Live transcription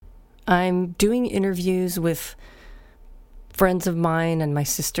I'm doing interviews with friends of mine and my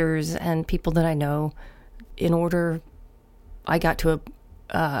sisters and people that I know I got to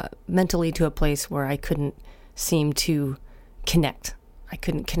mentally to a place where I couldn't seem to connect. I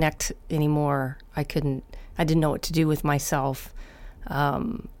couldn't connect anymore. I didn't know what to do with myself.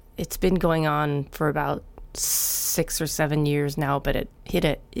 It's been going on for about 6 or 7 years now, but it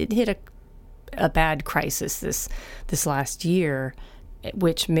hit a bad crisis this last year,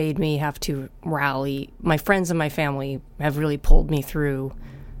 which made me have to rally. My friends and my family have really pulled me through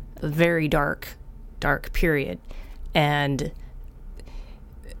a very dark period. And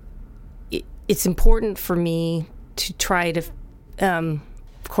it's important for me to try to, of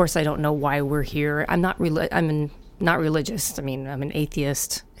course, I don't know why we're here. I'm not religious. I mean, I'm an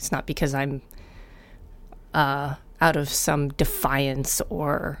atheist. It's not because I'm out of some defiance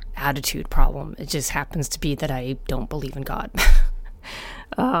or attitude problem. It just happens to be that I don't believe in God.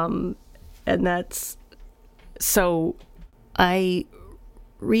 And that's, so I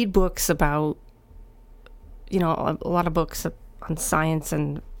read books about, a lot of books on science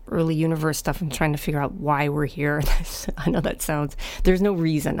and early universe stuff and trying to figure out why we're here. I know there's no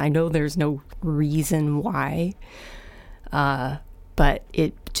reason. I know there's no reason why. But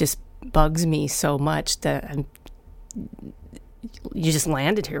it just bugs me so much that you just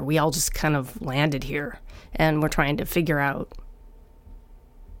landed here. We all just kind of landed here, and we're trying to figure out,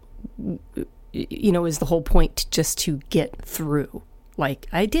 is the whole point just to get through? Like,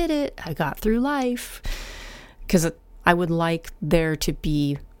 I did it. I got through life. Because I would like there to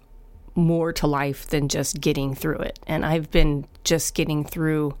be more to life than just getting through it. And I've been just getting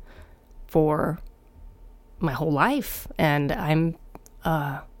through for my whole life. And I'm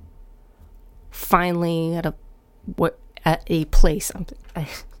finally at a place. I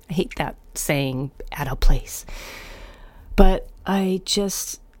hate that saying, at a place. But I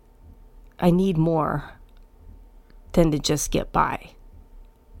need more than to just get by.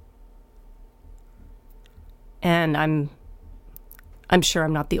 And I'm sure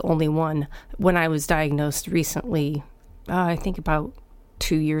I'm not the only one. When I was diagnosed recently, I think about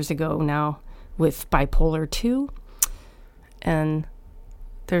 2 years ago now, with bipolar 2, and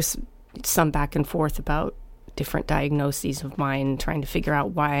there's some back and forth about different diagnoses of mine, trying to figure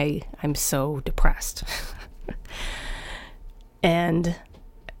out why I'm so depressed. And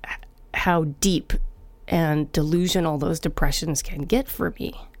how deep and delusional those depressions can get for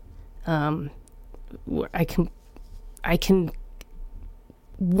me. I can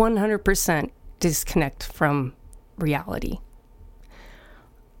 100% disconnect from reality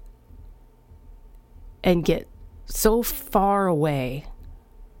and get so far away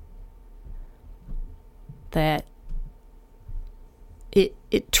that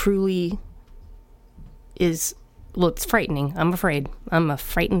it truly is, well, it's frightening. I'm afraid. I'm a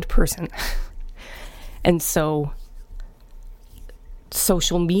frightened person. And so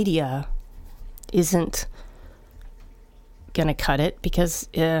social media isn't gonna cut it, because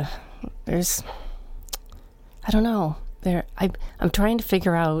there's, I don't know, I'm trying to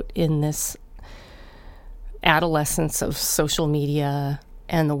figure out in this adolescence of social media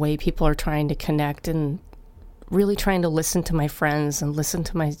and the way people are trying to connect, and really trying to listen to my friends and listen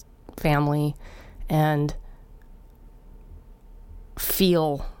to my family and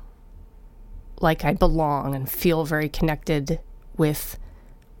feel like I belong and feel very connected with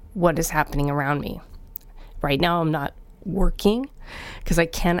what is happening around me. Right now I'm not working because I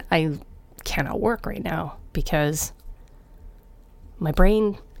cannot work right now because my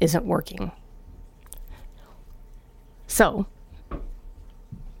brain isn't working. So,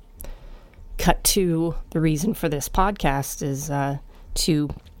 cut to the reason for this podcast is I'm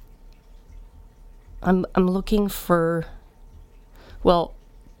looking for, well,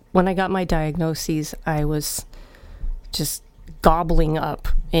 when I got my diagnoses, I was just gobbling up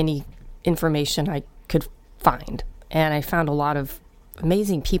any information I could find. And I found a lot of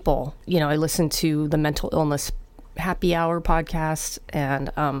amazing people. I listened to the Mental Illness Happy Hour podcast, and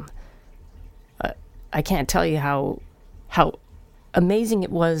I can't tell you how amazing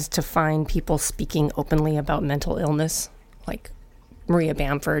it was to find people speaking openly about mental illness. Like Maria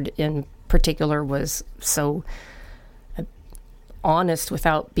Bamford in particular was so honest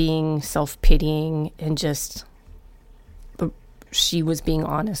without being self-pitying, and just she was being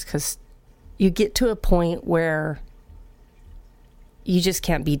honest, because you get to a point where you just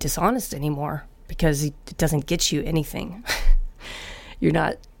can't be dishonest anymore because it doesn't get you anything. You're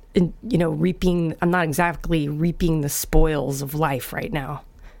not, reaping, I'm not exactly reaping the spoils of life right now.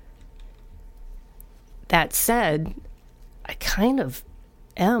 That said, I kind of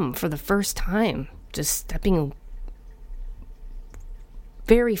am, for the first time, just stepping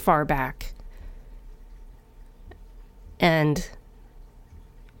very far back. And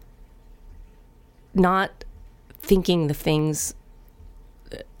not thinking the things,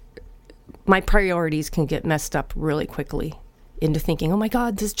 my priorities can get messed up really quickly into thinking, oh my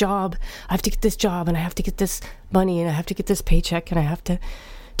God, this job, I have to get this job, and I have to get this money, and I have to get this paycheck, and I have to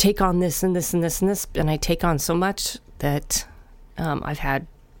take on this and this and this and this. And I take on so much that I've had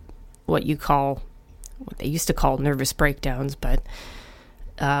what they used to call nervous breakdowns, but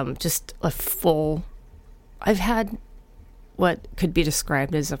I've had what could be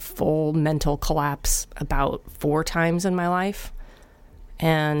described as a full mental collapse about 4 times in my life.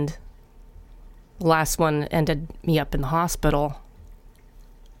 And the last one ended me up in the hospital.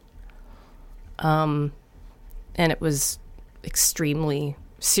 And it was extremely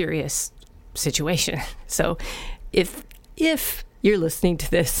serious situation. So if you're listening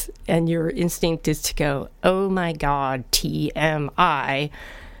to this and your instinct is to go, oh my God, TMI,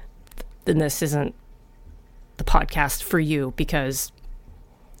 then this isn't the podcast for you, because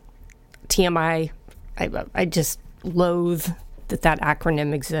TMI, I just loathe that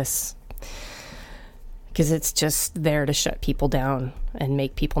acronym exists, because it's just there to shut people down and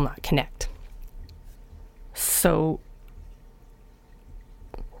make people not connect. So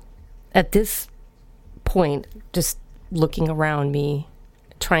at this point, just looking around me,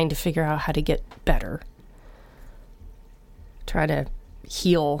 trying to figure out how to get better, try to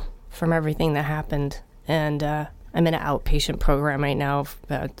heal from everything that happened. And I'm in an outpatient program right now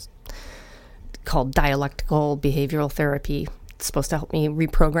that's called dialectical behavioral therapy. It's supposed to help me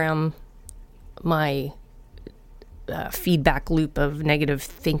reprogram my feedback loop of negative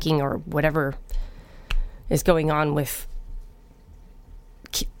thinking or whatever is going on with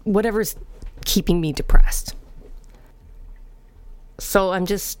whatever's keeping me depressed. So I'm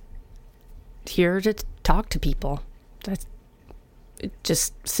just here to talk to people. That's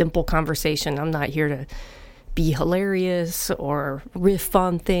just simple conversation. I'm not here to be hilarious or riff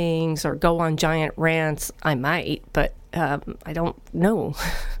on things or go on giant rants. I might, but I don't know.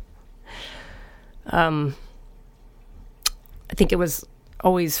 I think it was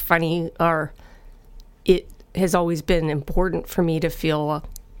always funny, or it has always been important for me to feel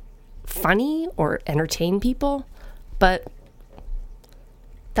funny or entertain people, but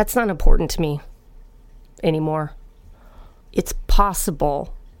that's not important to me anymore. It's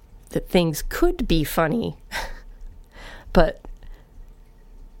possible that things could be funny, but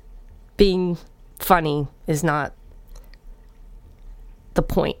being funny is not the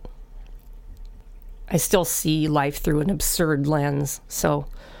point. I still see life through an absurd lens, so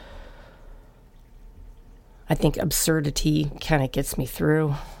I think absurdity kind of gets me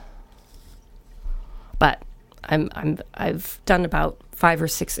through. But I've done about 5 or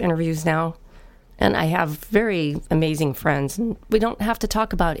 6 interviews now, and I have very amazing friends, and we don't have to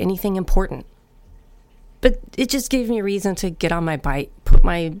talk about anything important. But it just gave me a reason to get on my bike, put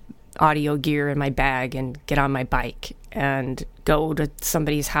my audio gear in my bag, and get on my bike and go to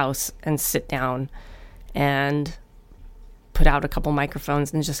somebody's house and sit down and put out a couple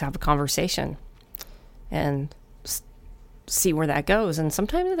microphones and just have a conversation and see where that goes. And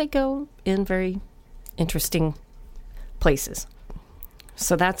sometimes they go in very interesting places.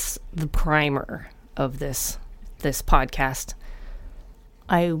 So that's the primer of this podcast.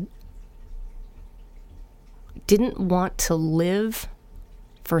 I didn't want to live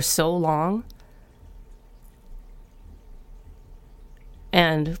for so long.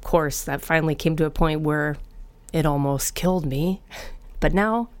 And of course, that finally came to a point where it almost killed me. But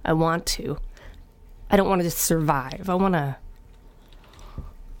now I want to. I don't want to just survive. I want to.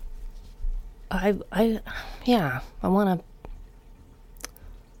 I want to.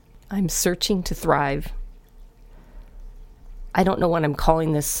 I'm searching to thrive. I don't know what I'm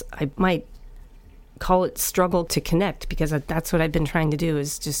calling this. I might call it struggle to connect, because that's what I've been trying to do,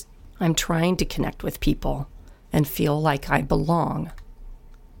 is just, I'm trying to connect with people and feel like I belong.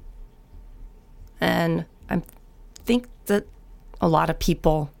 And I think that a lot of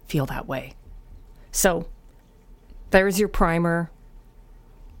people feel that way. So there's your primer.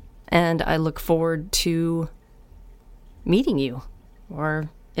 And I look forward to meeting you, or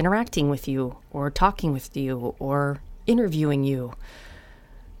interacting with you, or talking with you, or interviewing you.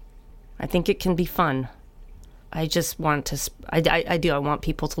 I think it can be fun. I just want to, I want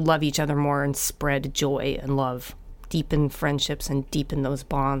people to love each other more and spread joy and love, deepen friendships and deepen those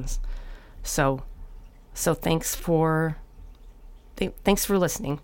bonds. So thanks for listening.